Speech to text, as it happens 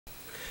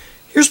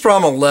Here's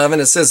problem 11.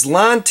 It says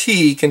line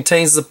T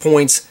contains the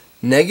points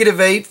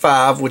 -8,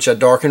 5, which I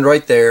darkened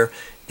right there,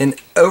 and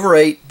over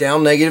 8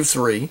 down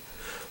 -3.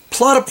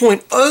 Plot a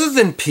point other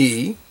than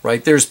P,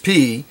 right there's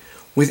P,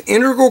 with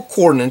integral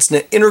coordinates.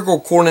 Now,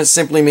 integral coordinates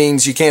simply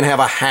means you can't have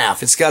a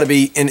half. It's got to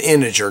be an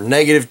integer,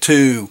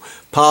 -2,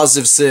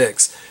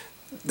 +6.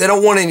 They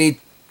don't want any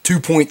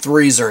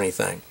 2.3s or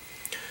anything.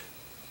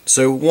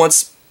 So it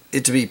wants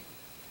it to be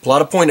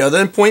plot a point other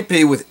than point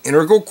P with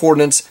integral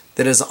coordinates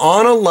that is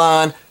on a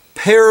line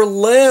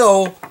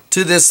parallel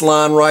to this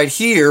line right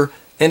here,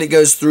 and it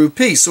goes through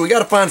P. So we got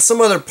to find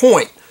some other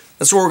point.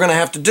 That's what we're going to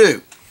have to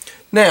do.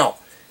 Now,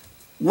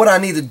 what I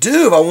need to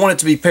do if I want it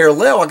to be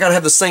parallel, I got to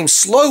have the same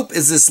slope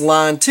as this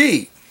line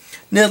T.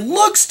 Now it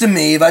looks to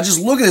me, if I just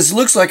look at this, it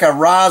looks like I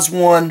rise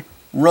 1,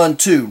 run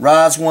 2,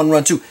 rise 1,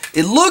 run 2.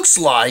 It looks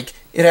like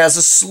it has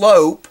a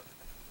slope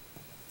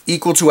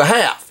equal to a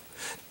half.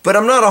 But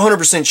I'm not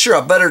 100% sure.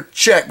 I better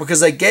check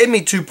because they gave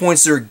me 2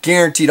 points that are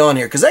guaranteed on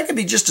here, because that could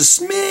be just a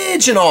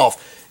smidgen off,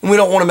 and we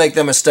don't want to make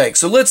that mistake.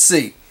 So let's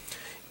see.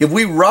 If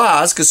we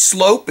rise, because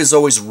slope is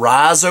always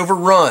rise over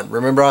run.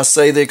 Remember I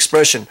say the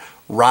expression,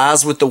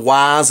 rise with the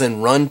y's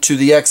and run to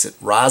the exit.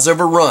 Rise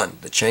over run.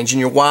 The change in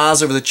your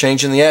y's over the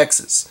change in the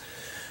x's.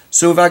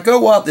 So if I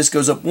go up, this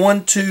goes up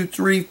 1, 2,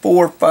 3,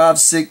 4, 5,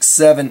 6,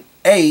 7,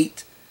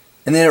 8,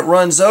 and then it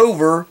runs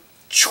over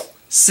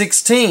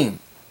 16.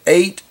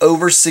 8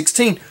 over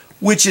 16,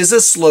 which is a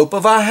slope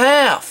of a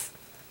half.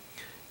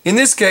 In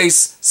this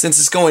case, since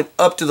it's going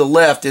up to the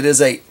left, it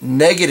is a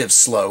negative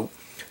slope.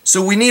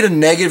 So we need a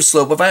negative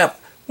slope of a half.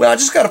 Well, I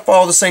just got to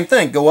follow the same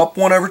thing. Go up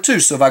 1 over 2.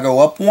 So if I go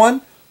up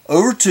 1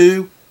 over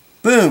 2,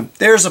 boom,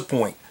 there's a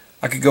point.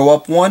 I could go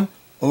up 1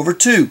 over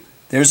 2.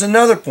 There's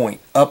another point.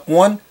 Up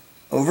 1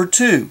 over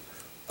 2.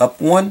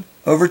 Up 1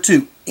 over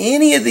 2.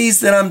 Any of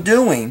these that I'm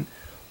doing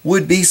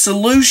would be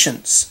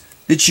solutions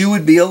that you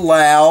would be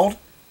allowed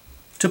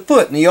to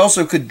put. And you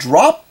also could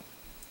drop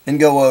and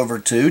go over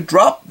 2,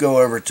 drop, go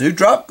over 2,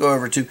 drop, go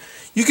over 2.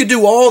 You could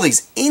do all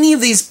these. Any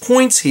of these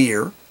points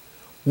here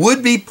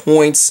would be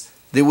points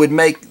that would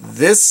make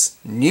this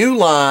new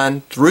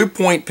line through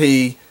point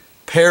P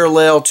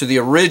parallel to the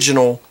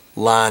original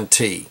line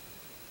T.